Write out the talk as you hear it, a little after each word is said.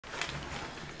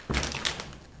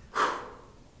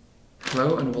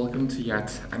Hello and welcome to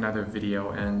yet another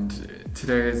video, and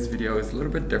today's video is a little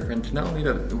bit different. Not only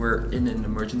that we're in an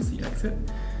emergency exit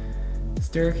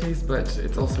staircase, but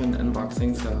it's also an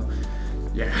unboxing, so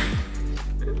yeah.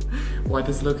 Why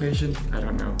this location? I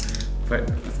don't know, but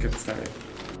let's get started.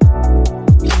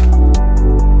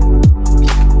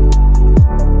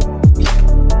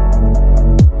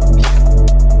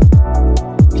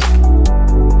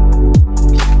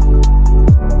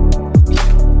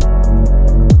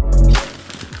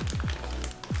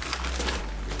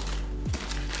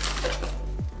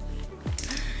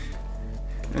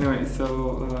 Anyway,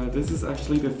 so this is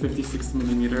actually the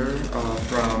 56mm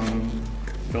from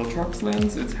Viltrox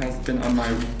lens. It has been on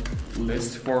my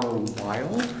list for a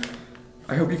while.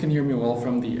 I hope you can hear me well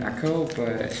from the echo,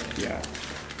 but yeah.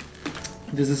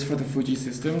 This is for the Fuji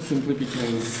system simply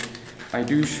because I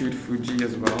do shoot Fuji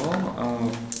as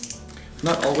well.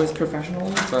 Not always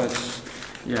professional, but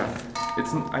yeah.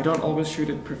 I don't always shoot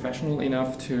it professional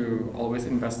enough to always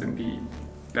invest in the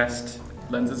best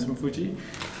lenses from Fuji,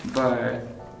 but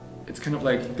it's kind of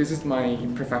like, this is my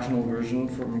professional version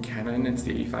from Canon. It's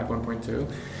the 85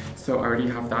 1.2, so I already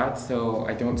have that, so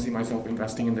I don't see myself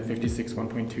investing in the 56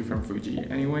 1.2 from Fuji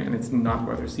anyway, and it's not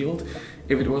weather sealed.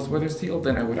 If it was weather sealed,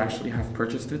 then I would actually have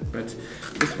purchased it, but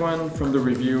this one from the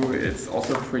review, it's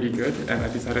also pretty good, and I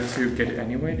decided to get it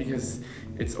anyway because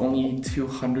it's only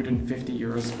 250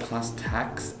 euros plus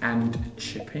tax and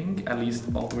shipping, at least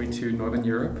all the way to Northern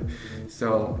Europe.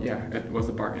 So yeah, it was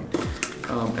a bargain.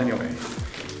 Anyway,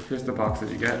 here's the box that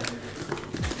you get.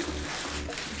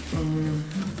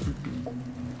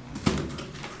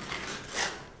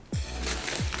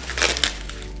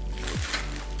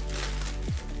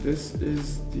 This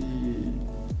is the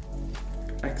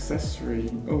accessory.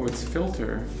 Oh, it's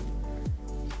filter.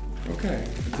 Okay,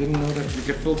 I didn't know that you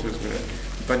get filters with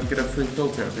it, but you get a free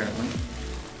filter apparently.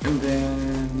 And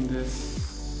then this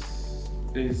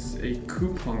is a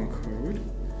coupon code.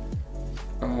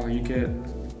 You get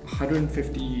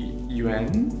 150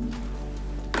 yuan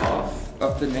off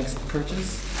of the next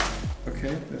purchase.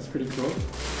 Okay, that's pretty cool.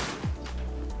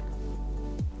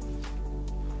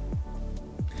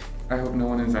 I hope no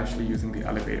one is actually using the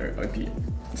elevator or the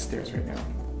stairs right now.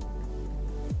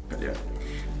 But yeah.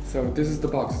 So this is the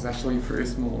box. It's actually very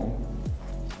small,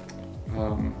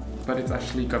 but it's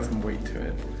actually got some weight to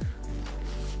it.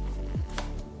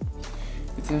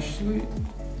 It's actually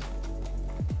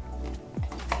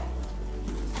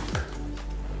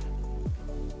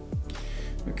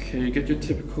okay. You get your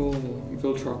typical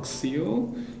Viltrox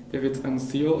seal. If it's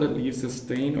unsealed, it leaves a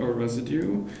stain or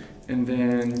residue, and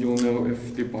then you'll know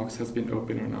if the box has been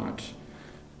opened or not.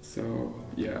 So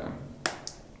yeah.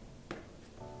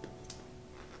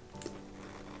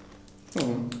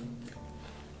 Oh.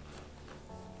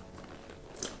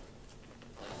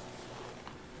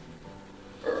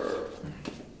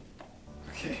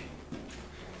 Okay.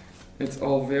 It's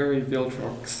all very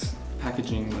Viltrox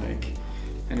packaging like.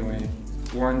 Anyway,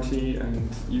 warranty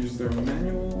and user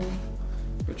manual,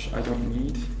 which I don't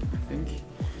need, I think.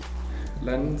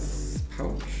 Lens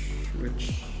pouch,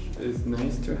 which is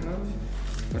nice to have,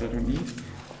 but I don't need.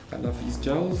 I love these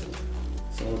gels.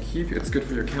 So I'll keep. It's good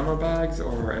for your camera bags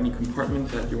or any compartment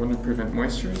that you want to prevent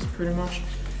moisture, pretty much.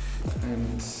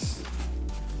 And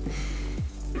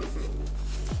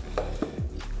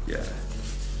yeah.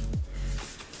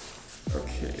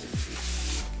 Okay.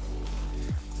 It's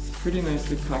pretty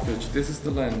nicely packaged. This is the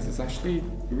lens. It's actually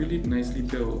really nicely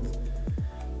built.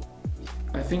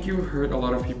 I think you heard a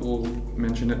lot of people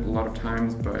mention it a lot of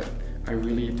times, but I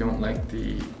really don't like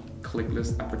the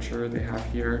clickless aperture they have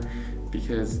here,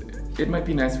 because it might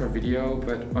be nice for video,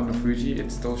 but on the Fuji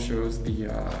it still shows the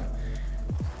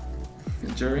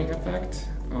jarring effect.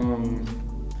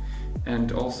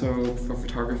 And also for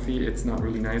photography it's not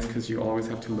really nice because you always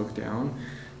have to look down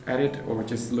at it or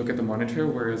just look at the monitor,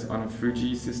 whereas on a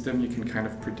Fuji system you can kind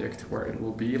of predict where it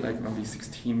will be, like on the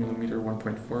 16mm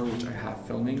 1.4, which I have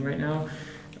filming right now.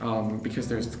 Because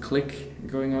there's click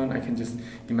going on, I can just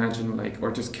imagine like,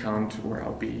 or just count where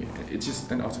I'll be. It's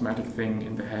just an automatic thing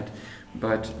in the head.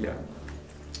 But yeah,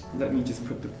 let me just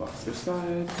put the box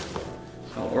aside.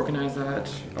 I'll organize that.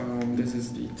 This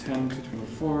is the 10 to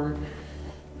 24.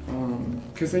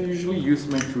 Because I usually use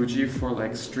my Fuji for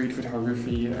like street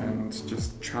photography and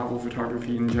just travel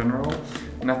photography in general.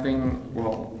 Nothing,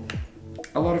 well,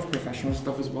 a lot of professional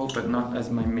stuff as well, but not as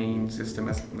my main system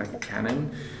as like a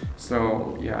Canon.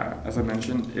 So yeah, as I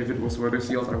mentioned, if it was weather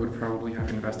sealed, I would probably have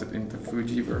invested in the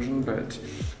Fuji version, but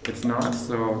it's not.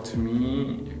 So to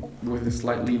me, with the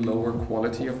slightly lower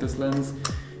quality of this lens,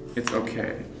 it's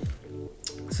okay.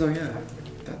 So yeah,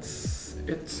 that's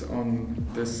it on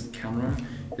this camera.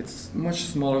 it's much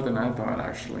smaller than I thought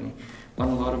actually. On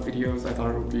a lot of videos I thought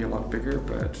it would be a lot bigger,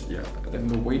 but yeah, and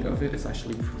the weight of it is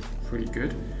actually pretty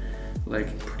good, like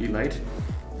pretty light.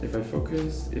 If I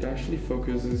focus, it actually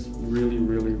focuses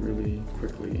really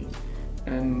quickly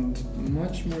and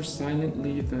much more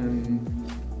silently than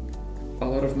a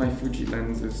lot of my Fuji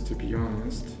lenses, to be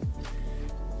honest.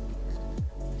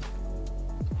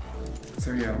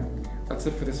 So yeah, that's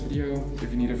it for this video.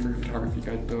 If you need a free photography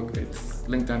guidebook, it's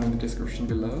linked down in the description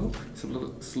below. It's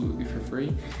absolutely for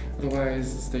free. Otherwise,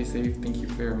 stay safe. Thank you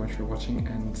very much for watching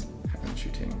and have fun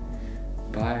shooting.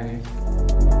 Bye.